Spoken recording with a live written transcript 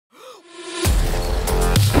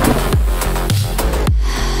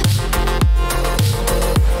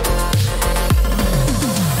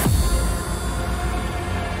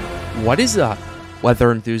What is up,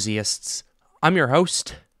 weather enthusiasts? I'm your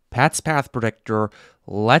host, Pat's Path Predictor.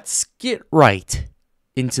 Let's get right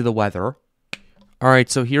into the weather. Alright,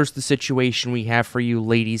 so here's the situation we have for you,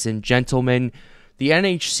 ladies and gentlemen. The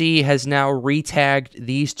NHC has now retagged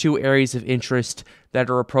these two areas of interest that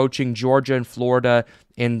are approaching Georgia and Florida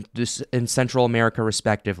in Central America,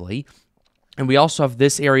 respectively. And we also have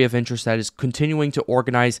this area of interest that is continuing to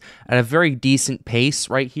organize at a very decent pace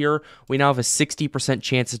right here. We now have a 60%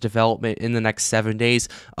 chance of development in the next 7 days,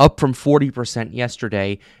 up from 40%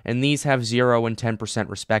 yesterday. And these have 0 and 10%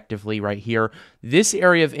 respectively right here. This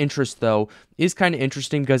area of interest, though, is kind of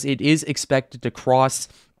interesting because it is expected to cross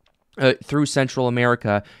through Central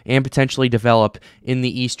America and potentially develop in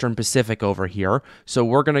the Eastern Pacific over here. So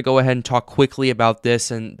we're going to go ahead and talk quickly about this,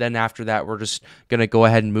 and then after that, we're just going to go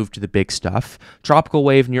ahead and move to the big stuff. Tropical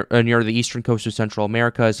wave near the eastern coast of Central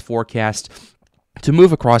America is forecast to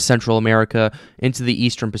move across Central America into the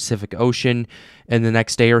Eastern Pacific Ocean in the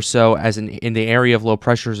next day or so, as in the area of low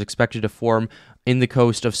pressure is expected to form in the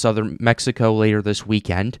coast of southern Mexico later this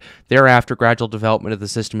weekend. Thereafter, gradual development of the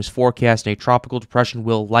system is forecast, and a tropical depression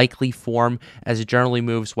will likely form as it generally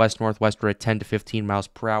moves west-northwestward at 10 to 15 miles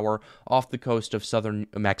per hour off the coast of southern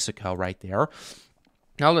Mexico right there.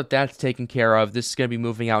 Now that that's taken care of, this is going to be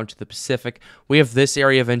moving out into the Pacific. We have this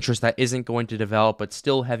area of interest that isn't going to develop, but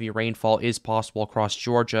still heavy rainfall is possible across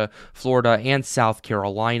Georgia, Florida, and South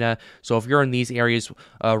Carolina. So if you're in these areas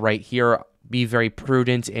right here, be very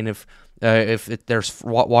prudent, and if there's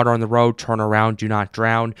water on the road, turn around, do not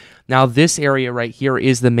drown. Now, this area right here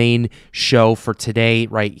is the main show for today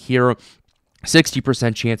right here.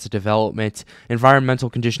 60% chance of development.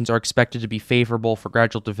 Environmental conditions are expected to be favorable for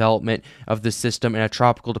gradual development of the system, and a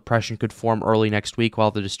tropical depression could form early next week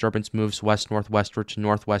while the disturbance moves west-northwestward to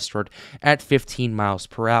northwestward at 15 miles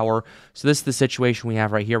per hour. So this is the situation we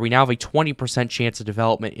have right here. We now have a 20% chance of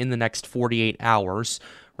development in the next 48 hours.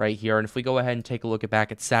 Right here. And if we go ahead and take a look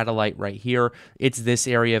back at satellite right here, it's this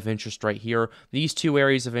area of interest right here. These two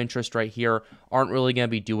areas of interest right here aren't really going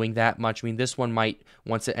to be doing that much. I mean, this one might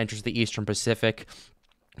once it enters the Eastern Pacific,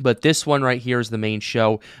 but this one right here is the main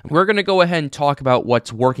show. We're going to go ahead and talk about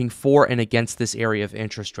what's working for and against this area of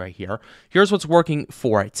interest right here. Here's what's working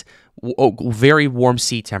for it. Very warm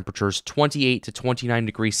sea temperatures, 28 to 29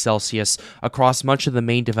 degrees Celsius across much of the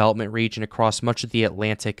main development region, across much of the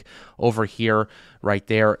Atlantic over here, right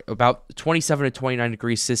there. About 27 to 29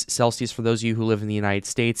 degrees Celsius for those of you who live in the United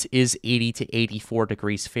States is 80 to 84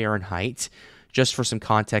 degrees Fahrenheit. Just for some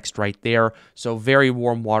context right there. So very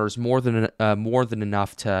warm waters, more than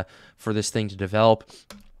enough for this thing to develop.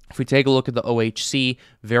 If we take a look at the OHC,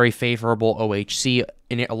 very favorable OHC.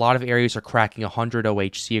 In a lot of areas are cracking 100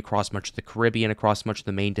 OHC across much of the Caribbean, across much of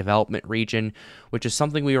the main development region, which is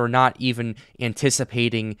something we were not even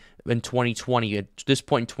anticipating in 2020. At this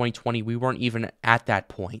point in 2020, we weren't even at that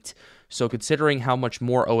point. So considering how much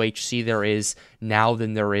more OHC there is now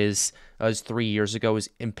than there is as 3 years ago is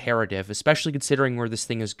imperative, especially considering where this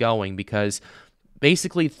thing is going, because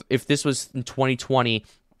basically if this was in 2020,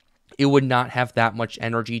 it would not have that much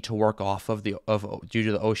energy to work off of due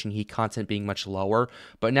to the ocean heat content being much lower.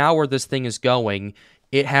 But now where this thing is going,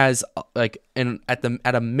 it has at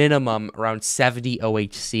a minimum around 70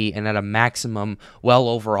 OHC and at a maximum well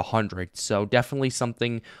over 100. So definitely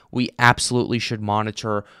something we absolutely should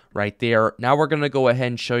monitor right there. Now we're going to go ahead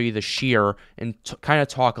and show you the shear and kind of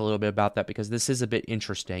talk a little bit about that because this is a bit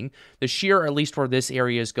interesting. The shear, at least where this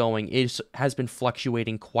area is going, has been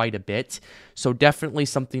fluctuating quite a bit. So definitely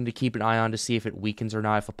something to keep an eye on to see if it weakens or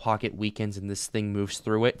not. If a pocket weakens and this thing moves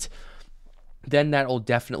through it, then that will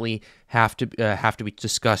definitely have to be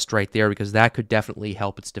discussed right there because that could definitely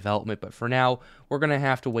help its development. But for now, we're going to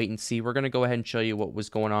have to wait and see. We're going to go ahead and show you what was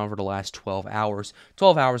going on over the last 12 hours.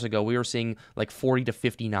 12 hours ago, we were seeing like 40 to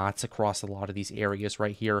 50 knots across a lot of these areas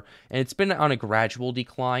right here. And it's been on a gradual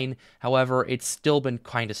decline. However, it's still been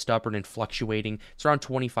kind of stubborn and fluctuating. It's around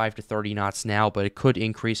 25 to 30 knots now, but it could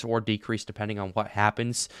increase or decrease depending on what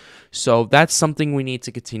happens. So that's something we need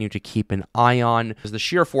to continue to keep an eye on. Because the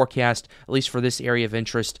shear forecast, at least for this area of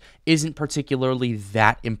interest, isn't particularly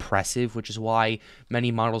that impressive, which is why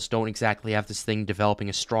many models don't exactly have this thing developing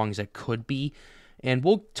as strong as it could be. And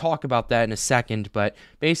we'll talk about that in a second, but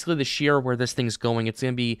basically the shear where this thing's going, it's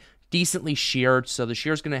going to be decently sheared, so the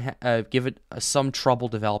shear is going to give it some trouble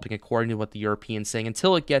developing according to what the Europeans saying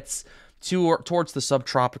until it gets towards the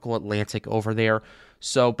subtropical Atlantic over there.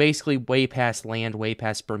 So basically way past land, way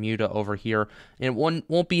past Bermuda over here, and it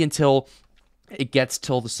won't be until it gets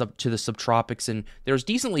to the subtropics, and there's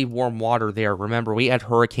decently warm water there. Remember, we had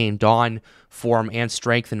Hurricane Dawn form and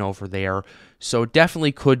strengthen over there, so it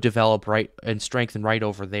definitely could develop right and strengthen right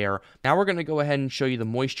over there. Now we're going to go ahead and show you the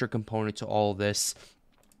moisture component to all of this,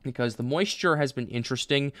 because the moisture has been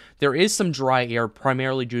interesting. There is some dry air,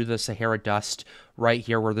 primarily due to the Sahara dust right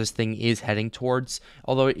here where this thing is heading towards,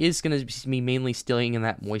 although it is going to be mainly staying in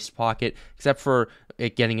that moist pocket, except for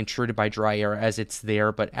it getting intruded by dry air as it's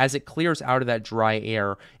there. But as it clears out of that dry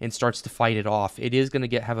air and starts to fight it off, it is going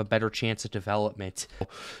to have a better chance of development.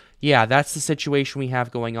 Yeah, that's the situation we have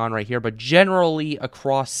going on right here. But generally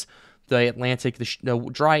across the Atlantic, the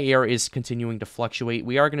dry air is continuing to fluctuate.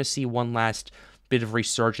 We are going to see one last bit of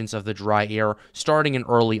resurgence of the dry air starting in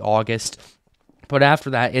early August, but after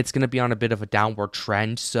that it's going to be on a bit of a downward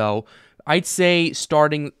trend. So I'd say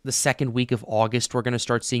starting the second week of August, we're going to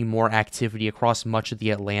start seeing more activity across much of the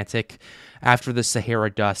Atlantic after the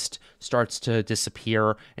Sahara dust starts to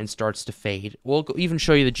disappear and starts to fade. We'll even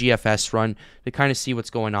show you the GFS run to kind of see what's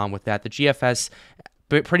going on with that. The GFS,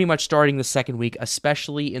 but pretty much starting the second week,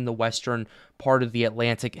 especially in the western part of the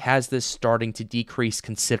Atlantic, has this starting to decrease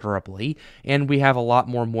considerably, and we have a lot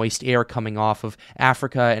more moist air coming off of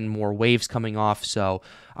Africa and more waves coming off. So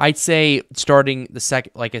I'd say starting the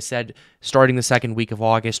second week of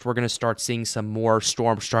August, we're going to start seeing some more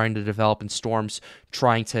storms starting to develop, and storms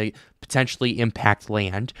trying to potentially impact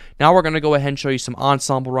land. Now we're going to go ahead and show you some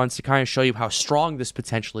ensemble runs to kind of show you how strong this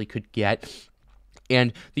potentially could get.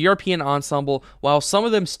 And the European ensemble, while some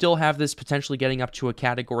of them still have this potentially getting up to a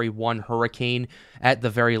Category 1 hurricane at the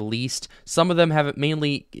very least, some of them have it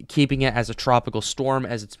mainly keeping it as a tropical storm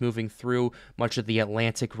as it's moving through much of the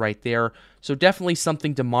Atlantic right there. So definitely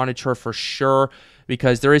something to monitor for sure,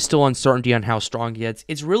 because there is still uncertainty on how strong it gets.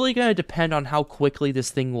 It's really going to depend on how quickly this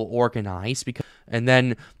thing will organize, and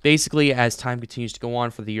then basically as time continues to go on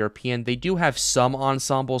for the European, they do have some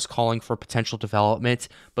ensembles calling for potential development,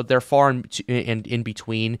 but they're far in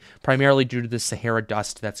between, primarily due to the Sahara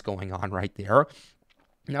dust that's going on right there.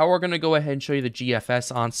 Now we're going to go ahead and show you the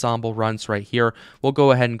GFS ensemble runs right here. We'll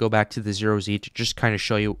go ahead and go back to the 0Z to just kind of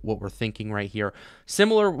show you what we're thinking right here.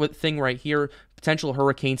 Similar thing right here, potential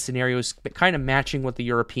hurricane scenarios, but kind of matching what the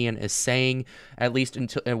European is saying, at least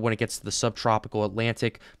until when it gets to the subtropical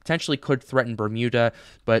Atlantic. Potentially could threaten Bermuda,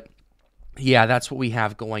 but yeah, that's what we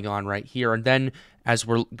have going on right here. And then as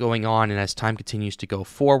we're going on and as time continues to go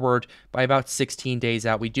forward, by about 16 days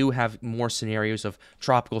out, we do have more scenarios of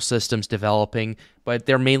tropical systems developing, but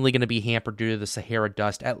they're mainly going to be hampered due to the Sahara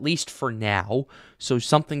dust, at least for now. So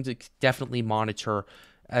something to definitely monitor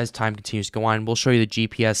as time continues to go on. We'll show you the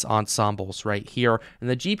GPS ensembles right here. And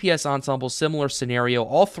the GPS ensemble, similar scenario.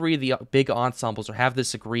 All three of the big ensembles have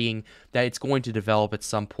this agreeing that it's going to develop at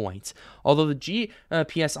some point. Although the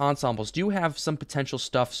GPS ensembles do have some potential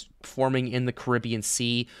stuff forming in the Caribbean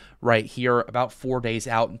Sea right here, about 4 days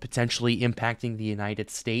out, and potentially impacting the United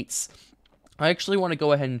States. I actually want to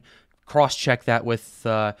go ahead and cross-check that with,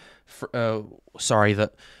 the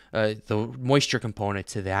moisture component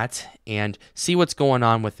to that, and see what's going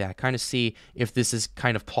on with that, kind of see if this is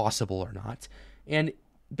kind of possible or not. And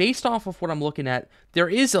based off of what I'm looking at, there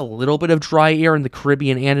is a little bit of dry air in the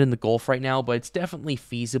Caribbean and in the Gulf right now, but it's definitely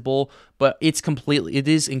feasible, but it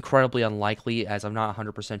is incredibly unlikely, as I'm not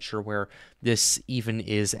 100% sure where this even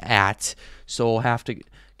is at, so we'll have to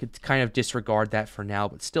kind of disregard that for now,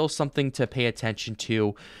 but still something to pay attention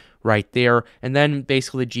to right there. And then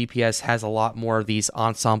basically GPS has a lot more of these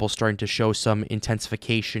ensembles starting to show some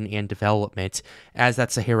intensification and development as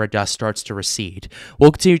that Sahara dust starts to recede.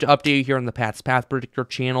 We'll continue to update you here on the Pat's Path Predictor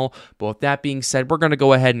channel, but with that being said, we're going to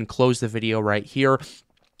go ahead and close the video right here.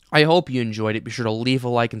 I hope you enjoyed it. Be sure to leave a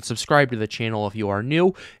like and subscribe to the channel if you are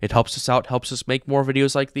new. It helps us out, helps us make more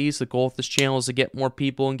videos like these. The goal of this channel is to get more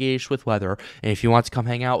people engaged with weather. And if you want to come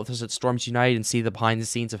hang out with us at Storms United and see the behind the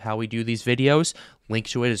scenes of how we do these videos, link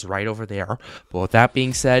to it is right over there. But with that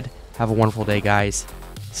being said, have a wonderful day, guys.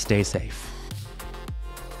 Stay safe.